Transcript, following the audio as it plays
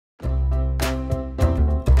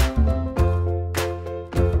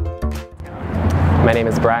My name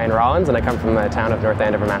is Brian Rollins and I come from the town of North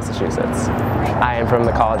Andover, Massachusetts. I am from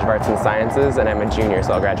the College of Arts and Sciences and I'm a junior,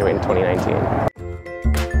 so I'll graduate in 2019.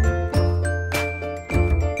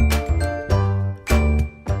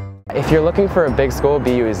 If you're looking for a big school,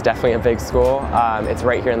 BU is definitely a big school. It's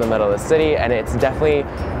right here in the middle of the city, and it's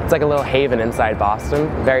like a little haven inside Boston.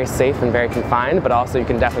 Very safe and very confined, but also you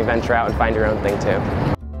can definitely venture out and find your own thing too.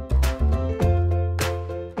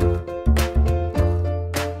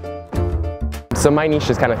 So my niche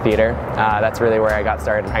is kind of theater. That's really where I got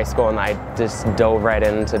started in high school, and I just dove right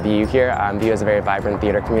into BU here. BU is a very vibrant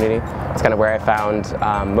theater community. It's kind of where I found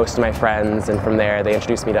most of my friends, and from there they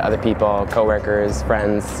introduced me to other people, coworkers,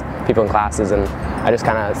 friends, people in classes, and I just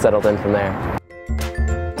kind of settled in from there.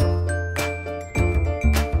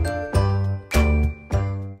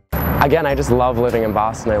 Again, I just love living in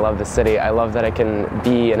Boston. I love the city. I love that I can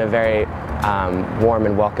be in a very warm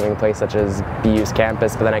and welcoming place such as BU's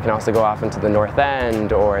campus, but then I can also go off into the North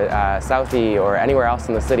End or Southie or anywhere else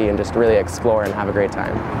in the city and just really explore and have a great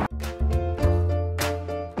time.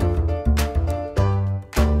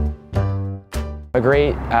 A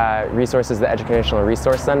great resource is the Educational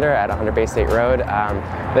Resource Center at 100 Bay State Road.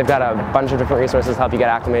 They've got a bunch of different resources to help you get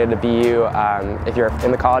acclimated to BU. If you're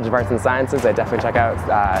in the College of Arts and Sciences, I'd definitely check out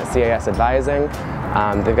CAS Advising.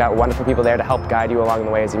 They've got wonderful people there to help guide you along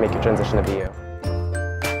the way as you make your transition to BU.